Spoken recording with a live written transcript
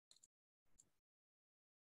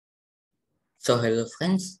So hello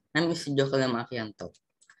friends, I'm Mr. Jokalam Akianto.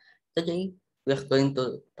 Today we are going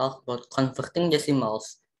to talk about converting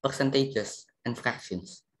decimals, percentages, and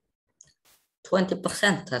fractions.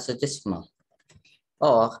 20% as a decimal,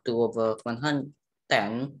 or 2 over 110,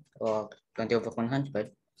 or 20 over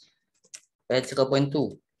 100, that's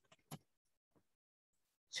 0.2.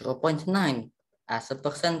 0.9 as a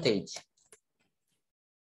percentage.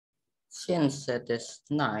 Since it is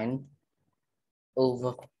 9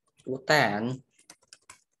 over 10,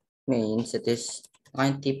 means it is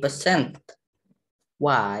 90%.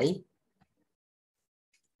 Why?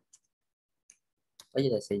 Why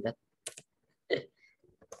did I say that?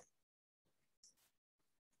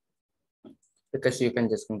 Because you can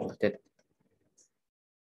just convert it.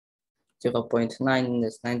 0.9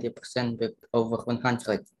 is 90% over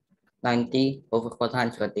 100. 90 over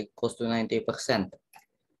 100 equals to 90%.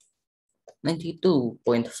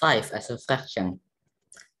 92.5 as a fraction.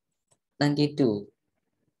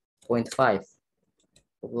 92.5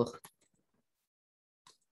 over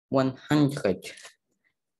 100.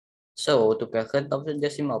 So to get rid of the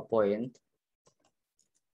decimal point,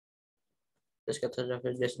 just get rid of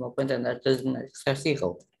the decimal point and that is an extra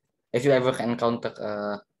zero. If you ever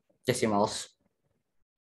encounter decimals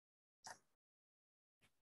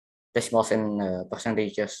in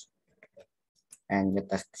percentages, and it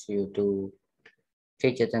asks you to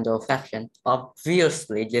change it into a fraction.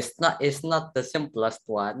 Obviously, this is not the simplest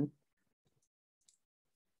one.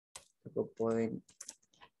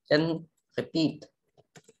 0.10, repeat.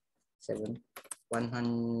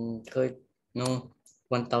 100, no,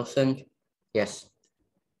 1000. Yes,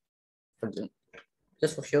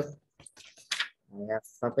 just for sure. I have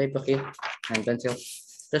a paper here and pencil,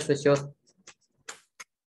 just for sure.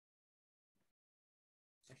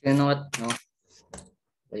 You know what? No,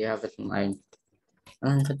 but you have it in mind.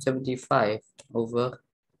 175 over.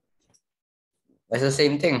 That's the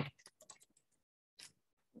same thing.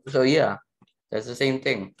 So yeah, that's the same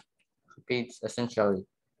thing. Repeats essentially.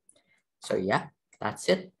 So yeah, that's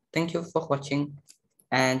it. Thank you for watching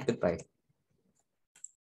and goodbye.